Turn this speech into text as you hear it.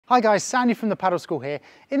Hi guys, Sandy from the Padel School here.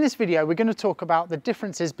 In this video we're going to talk about the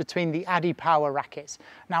differences between the ADIPOWER rackets.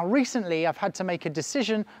 Now recently I've had to make a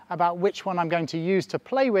decision about which one I'm going to use to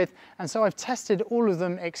play with, and so I've tested all of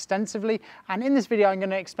them extensively, and in this video I'm going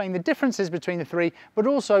to explain the differences between the three, but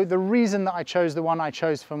also the reason that I chose the one I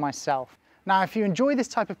chose for myself. Now if you enjoy this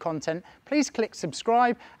type of content, please click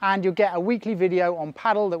subscribe and you'll get a weekly video on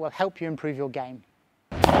paddle that will help you improve your game.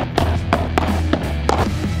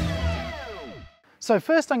 So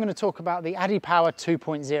first I'm going to talk about the ADIPOWER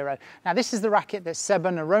 2.0. Now this is the racket that Seba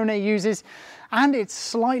Nerone uses, and it's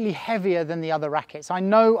slightly heavier than the other rackets. I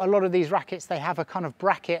know a lot of these rackets, they have a kind of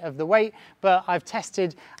bracket of the weight, but I've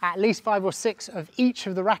tested at least 5 or 6 of each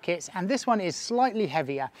of the rackets, and this one is slightly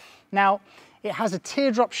heavier. Now, it has a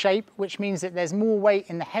teardrop shape, which means that there's more weight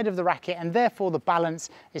in the head of the racket and therefore the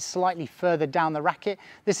balance is slightly further down the racket.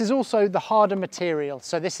 This is also the harder material,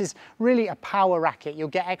 so this is really a power racket. You'll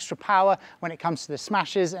get extra power when it comes to the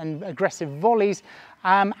smashes and aggressive volleys.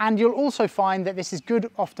 And you'll also find that this is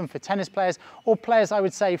good often for tennis players or players, I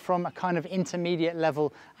would say, from a kind of intermediate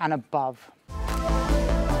level and above.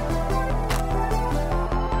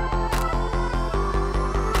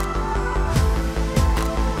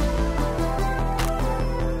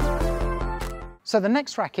 So the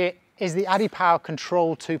next racket is the ADIPOWER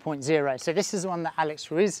Control 2.0. So this is the one that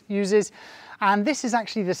Alex Ruiz uses. And this is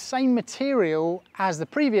actually the same material as the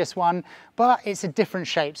previous one, but it's a different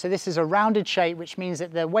shape. So this is a rounded shape, which means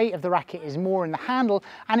that the weight of the racket is more in the handle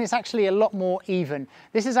and it's actually a lot more even.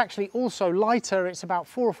 This is actually also lighter. It's about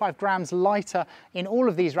 4 or 5 grams lighter in all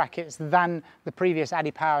of these rackets than the previous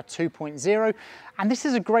ADIPOWER 2.0. And this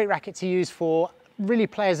is a great racket to use for really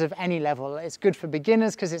players of any level. It's good for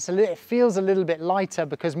beginners because it feels a little bit lighter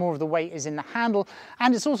because more of the weight is in the handle,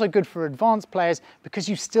 and it's also good for advanced players because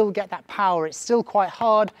you still get that power. It's still quite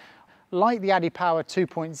hard, like the ADIPOWER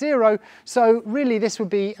 2.0, so really this would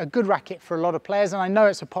be a good racket for a lot of players, and I know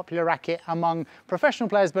it's a popular racket among professional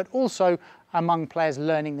players but also among players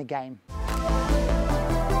learning the game.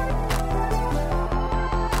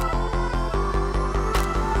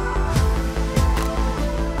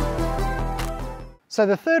 So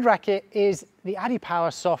the third racket is the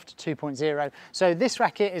ADIPOWER Soft 2.0. So this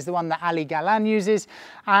racket is the one that Ali Galan uses,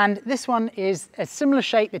 and this one is a similar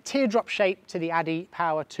shape, the teardrop shape to the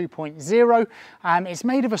ADIPOWER 2.0. It's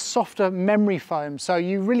made of a softer memory foam, so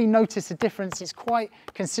you really notice a difference. It's quite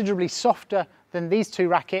considerably softer than these two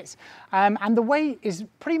rackets, and the weight is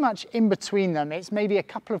pretty much in between them. It's maybe a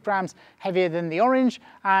couple of grams heavier than the orange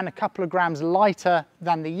and a couple of grams lighter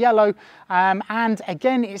than the yellow, and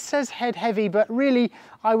again it says head heavy, but really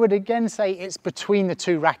I would again say it's between the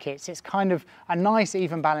two rackets. It's kind of a nice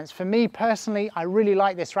even balance. For me personally, I really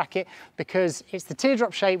like this racket because it's the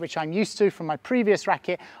teardrop shape, which I'm used to from my previous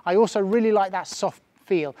racket. I also really like that soft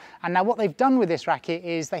feel. And now what they've done with this racket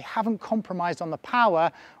is they haven't compromised on the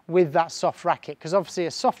power with that soft racket, because obviously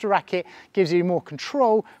a softer racket gives you more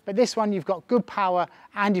control, but this one you've got good power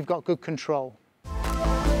and you've got good control.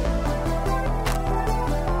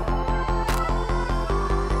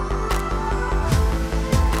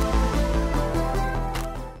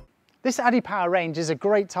 This ADIPOWER range is a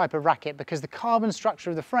great type of racket because the carbon structure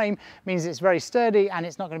of the frame means it's very sturdy and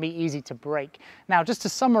it's not going to be easy to break. Now, just to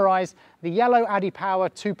summarize, the yellow ADIPOWER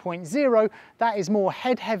 2.0, that is more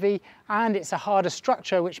head heavy and it's a harder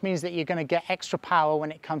structure, which means that you're going to get extra power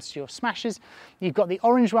when it comes to your smashes. You've got the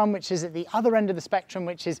orange one, which is at the other end of the spectrum,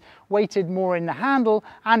 which is weighted more in the handle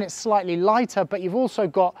and it's slightly lighter, but you've also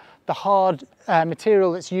got the hard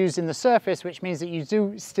material that's used in the surface, which means that you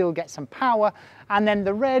do still get some power. And then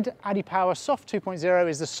the red ADIPOWER Soft 2.0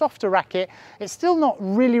 is the softer racket. It's still not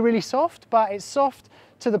really soft, but it's soft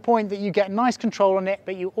to the point that you get nice control on it,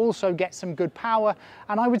 but you also get some good power.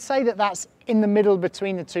 And I would say that that's in the middle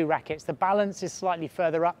between the two rackets. The balance is slightly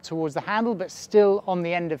further up towards the handle, but still on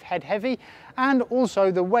the end of head heavy. And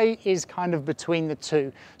also the weight is kind of between the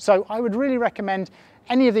two. So I would really recommend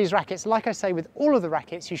any of these rackets. Like I say, with all of the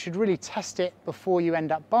rackets, you should really test it before you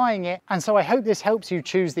end up buying it. And so I hope this helps you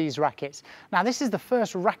choose these rackets. Now, this is the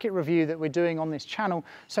first racket review that we're doing on this channel.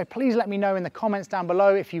 So please let me know in the comments down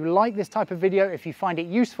below if you like this type of video, if you find it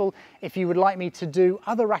useful, if you would like me to do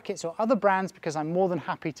other rackets or other brands, because I'm more than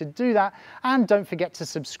happy to do that. And don't forget to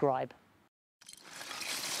subscribe.